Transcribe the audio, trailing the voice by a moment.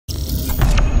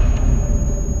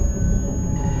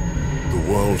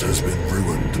world has been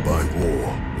ruined by war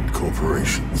and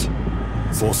corporations,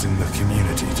 forcing the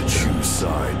community to choose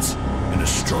sides in a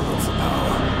struggle for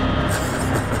power.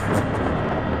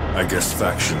 I guess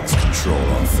factions control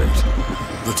our fate.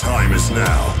 The time is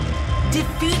now.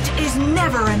 Defeat is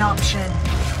never an option.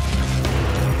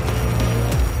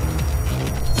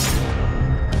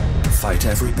 Fight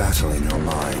every battle in your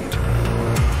mind.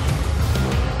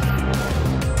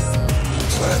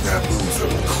 Plan that move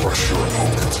that will crush your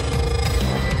opponent.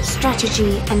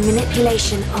 Strategy and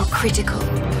manipulation are critical.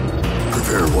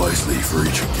 Prepare wisely for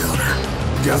each encounter.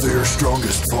 Gather your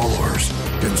strongest followers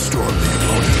and storm the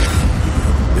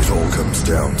opponent. It all comes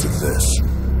down to this.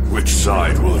 Which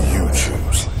side will you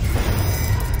choose?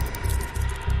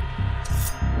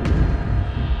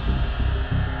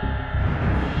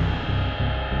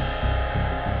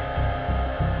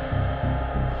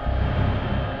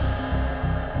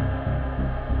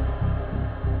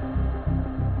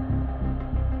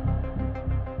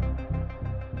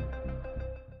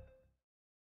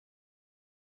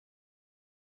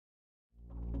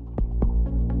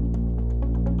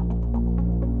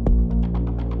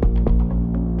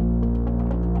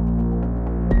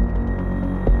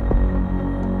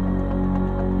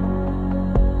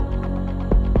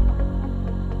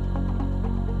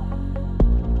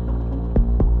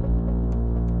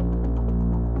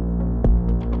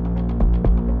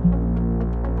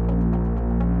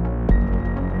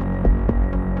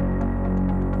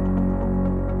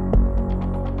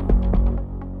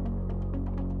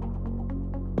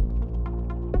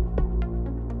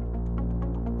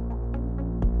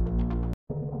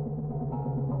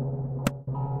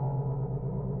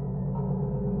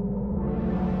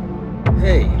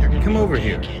 Hey, come over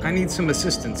here. I need some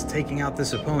assistance taking out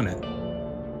this opponent.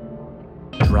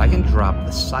 Drag and drop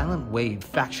the Silent Wave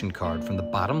faction card from the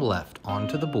bottom left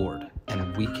onto the board,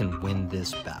 and we can win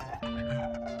this battle.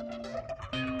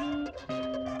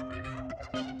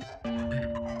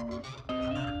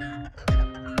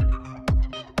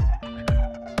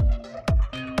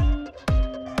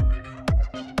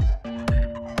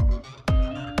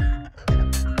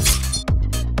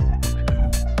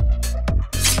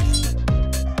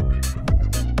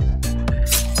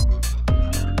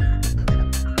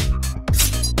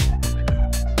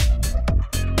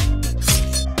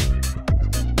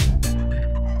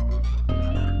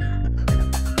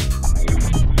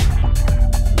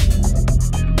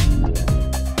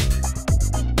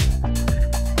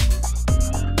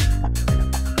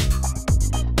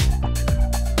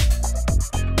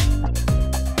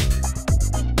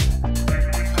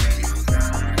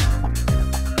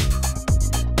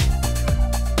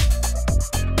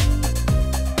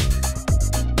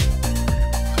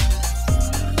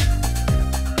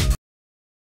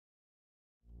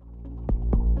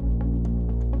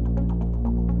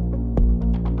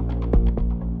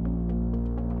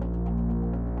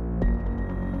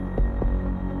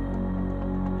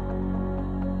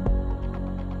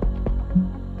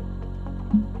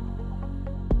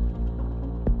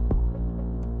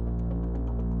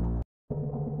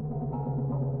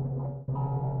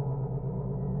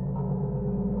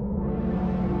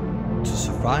 To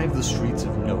survive the streets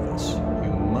of Novus,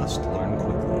 you must learn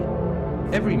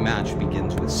quickly. Every match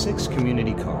begins with 6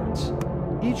 community cards.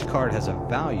 Each card has a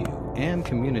value and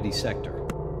community sector.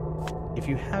 If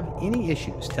you have any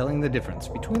issues telling the difference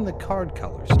between the card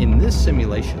colors, in this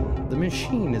simulation, the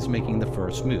machine is making the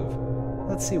first move.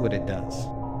 Let's see what it does.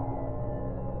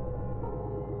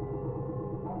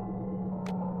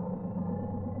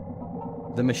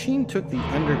 The machine took the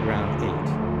underground 8,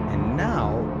 and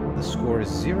now the score is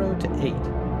 0 to 8.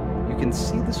 You can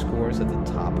see the scores at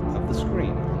the top of the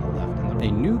screen on the left and the right.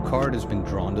 A new card has been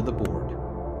drawn to the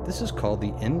board. This is called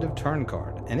the end of turn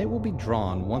card, and it will be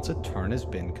drawn once a turn has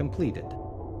been completed.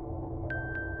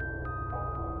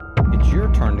 It's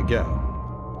your turn to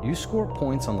go. You score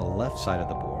points on the left side of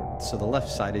the board, so the left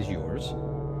side is yours.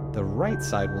 The right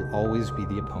side will always be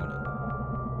the opponent.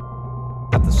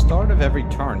 At the start of every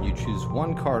turn, you choose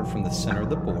one card from the center of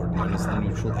the board, known as the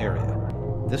neutral area.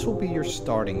 This will be your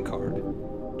starting card.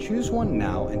 Choose one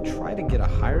now and try to get a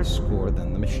higher score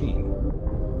than the machine.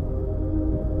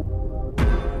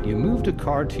 You moved a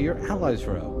card to your allies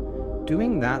row.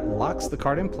 Doing that locks the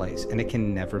card in place and it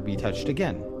can never be touched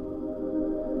again.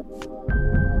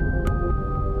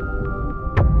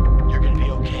 You're gonna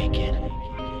be okay, kid.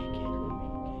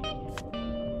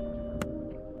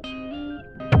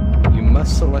 You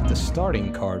must select a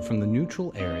starting card from the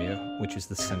neutral area, which is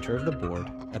the center of the board,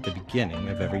 at the beginning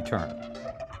of every turn.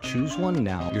 Choose one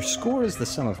now. Your score is the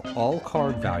sum of all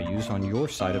card values on your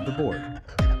side of the board.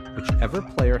 Whichever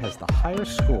player has the higher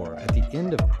score at the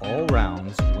end of all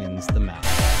rounds wins the map.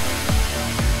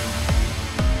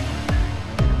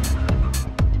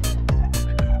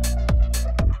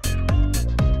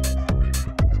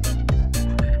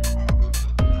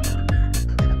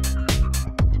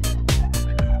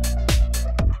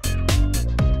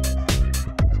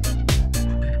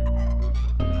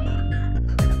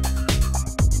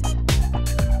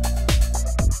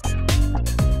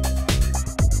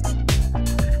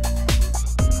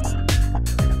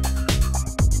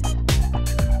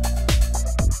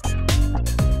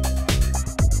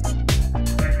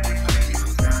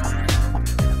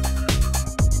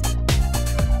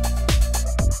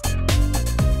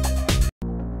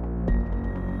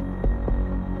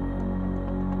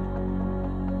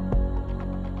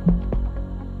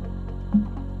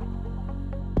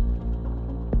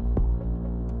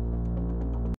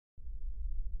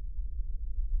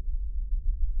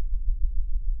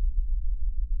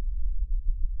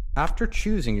 After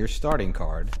choosing your starting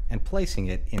card and placing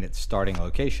it in its starting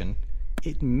location,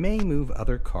 it may move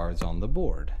other cards on the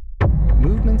board.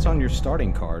 Movements on your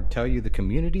starting card tell you the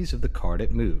communities of the card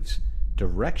it moves.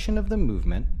 Direction of the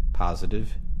movement,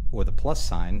 positive, or the plus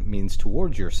sign means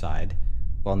towards your side,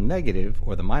 while negative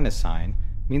or the minus sign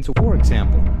means, for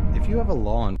example, if you have a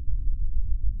law.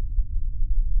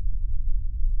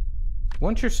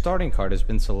 Once your starting card has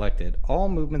been selected, all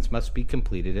movements must be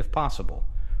completed if possible.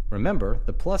 Remember,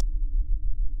 the plus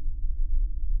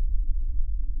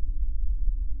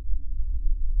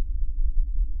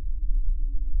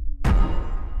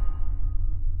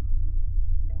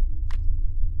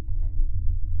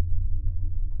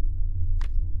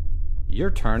Your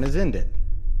turn is ended,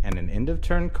 and an end of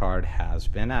turn card has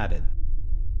been added.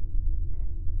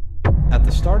 At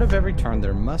the start of every turn,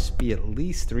 there must be at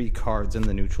least 3 cards in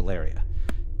the neutral area.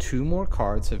 2 more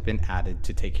cards have been added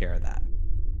to take care of that.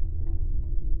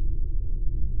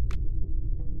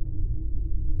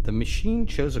 The machine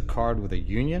chose a card with a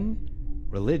union,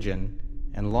 religion,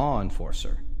 and law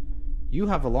enforcer. You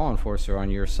have a law enforcer on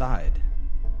your side.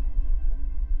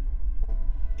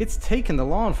 It's taken the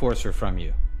law enforcer from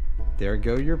you. There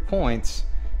go your points.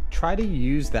 Try to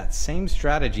use that same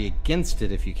strategy against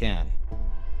it if you can.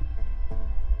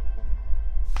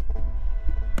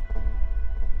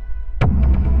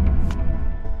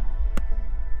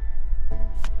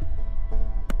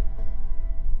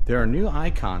 There are new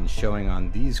icons showing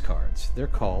on these cards. They're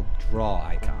called draw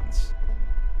icons.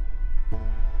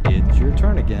 It's your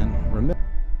turn again. Remember,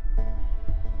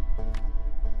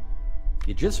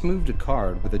 you just moved a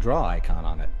card with a draw icon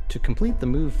on it. To complete the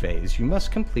move phase, you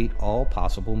must complete all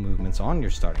possible movements on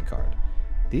your starting card.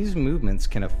 These movements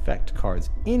can affect cards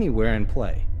anywhere in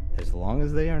play, as long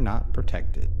as they are not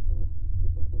protected.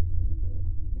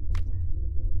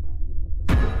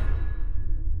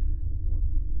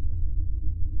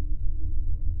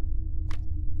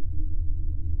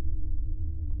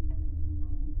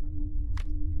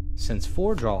 Since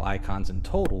 4 draw icons in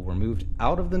total were moved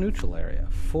out of the neutral area,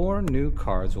 4 new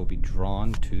cards will be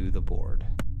drawn to the board.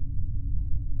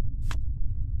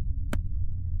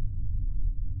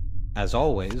 As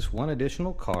always, 1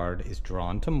 additional card is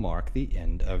drawn to mark the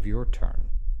end of your turn.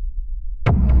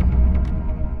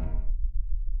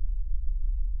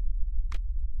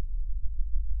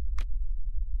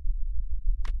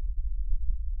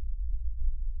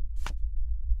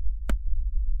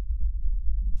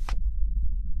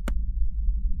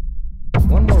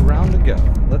 One more round to go.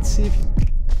 Let's see if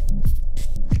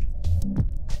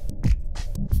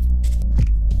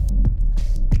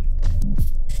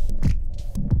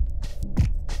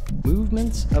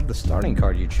movements of the starting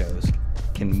card you chose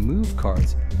can move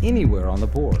cards anywhere on the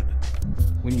board.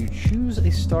 When you choose a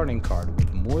starting card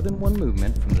with more than 1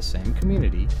 movement from the same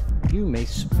community, you may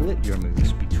split your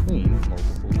moves between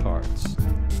multiple cards.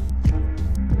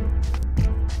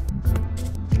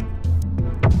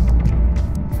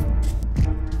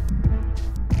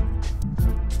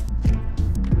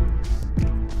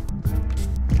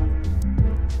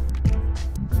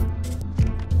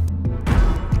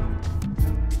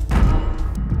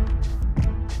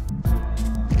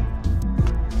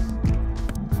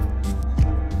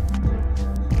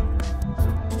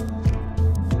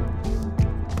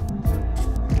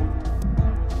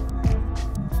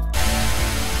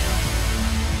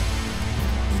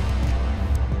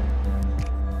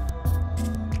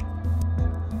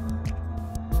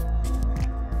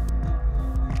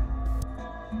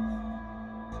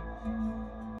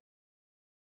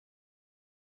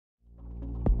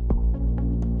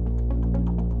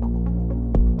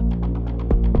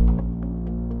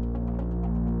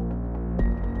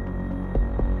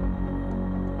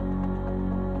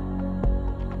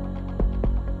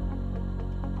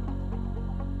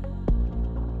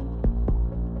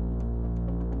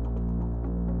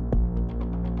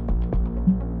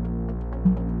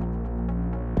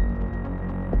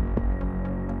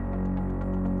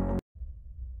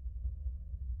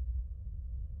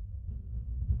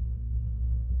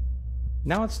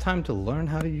 Now it's time to learn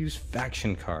how to use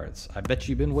faction cards. I bet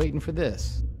you've been waiting for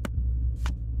this.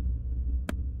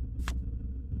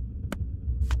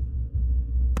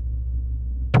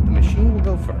 The machine will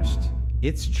go first.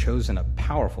 It's chosen a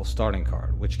powerful starting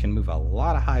card, which can move a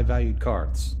lot of high-valued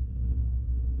cards.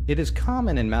 It is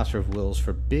common in Master of Wills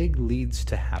for big leads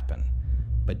to happen,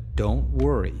 but don't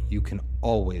worry, you can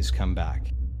always come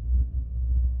back.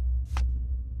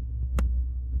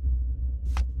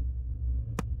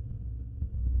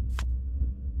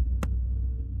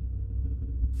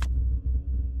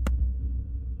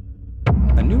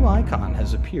 A new icon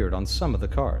has appeared on some of the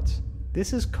cards.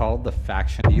 This is called the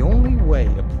faction. The only way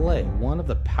to play one of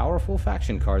the powerful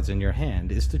faction cards in your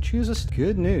hand is to choose a...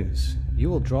 Good news! You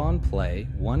will draw and play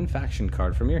one faction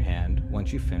card from your hand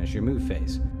once you finish your move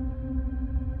phase.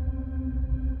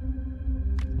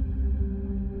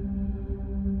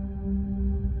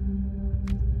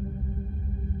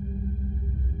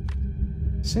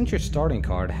 Since your starting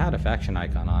card had a faction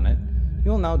icon on it,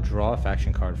 you'll now draw a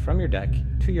faction card from your deck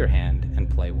to your hand and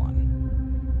play one.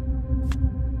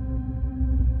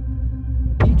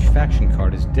 Each faction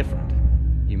card is different.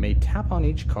 You may tap on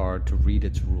each card to read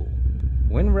its rule.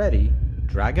 When ready,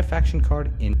 drag a faction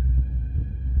card in.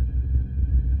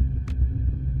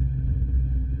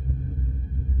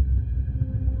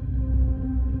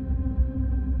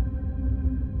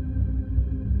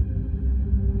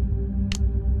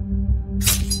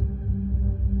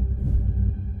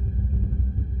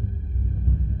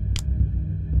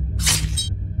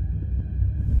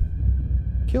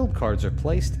 Killed cards are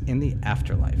placed in the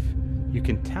afterlife. You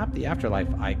can tap the afterlife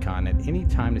icon at any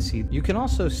time to see. You can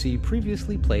also see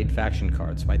previously played faction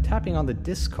cards by tapping on the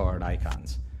discard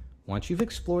icons. Once you've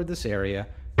explored this area,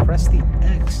 press the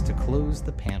X to close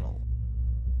the panel.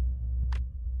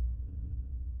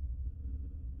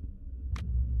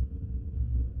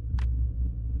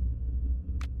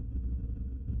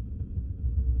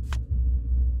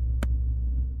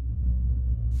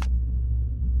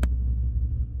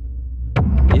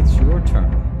 It's your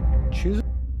turn. Choose.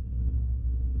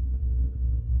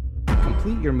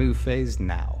 Complete your move phase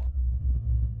now.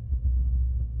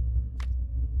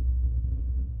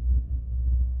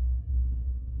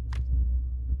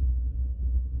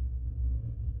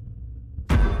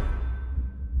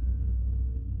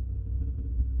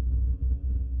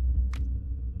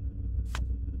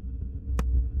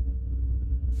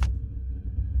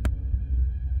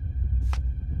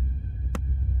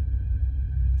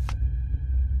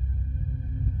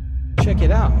 Check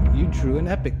it out, you drew an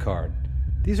epic card.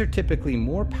 These are typically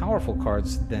more powerful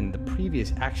cards than the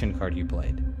previous action card you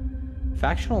played.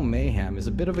 Factional Mayhem is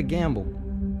a bit of a gamble,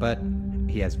 but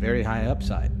he has very high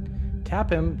upside.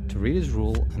 Tap him to read his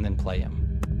rule and then play him.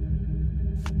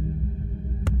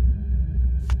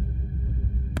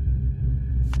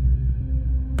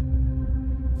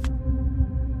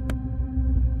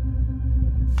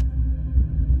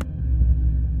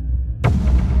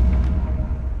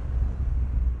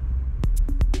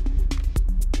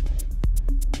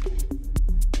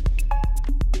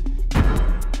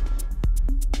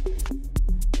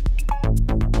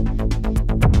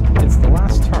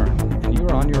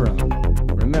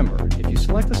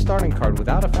 Select a starting card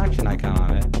without a faction icon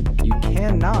on it, you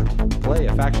cannot play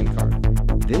a faction card.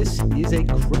 This is a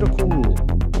critical rule.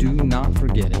 Do not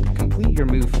forget it. Complete your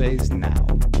move phase now.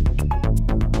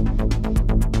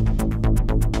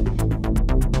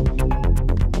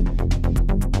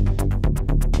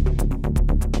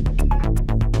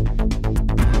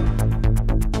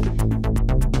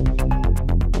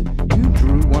 You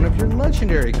drew one of your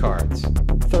legendary cards,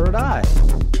 Third Eye,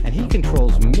 and he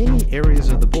controls many areas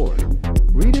of the board.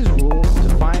 Read his rules to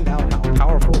find out how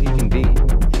powerful he can be.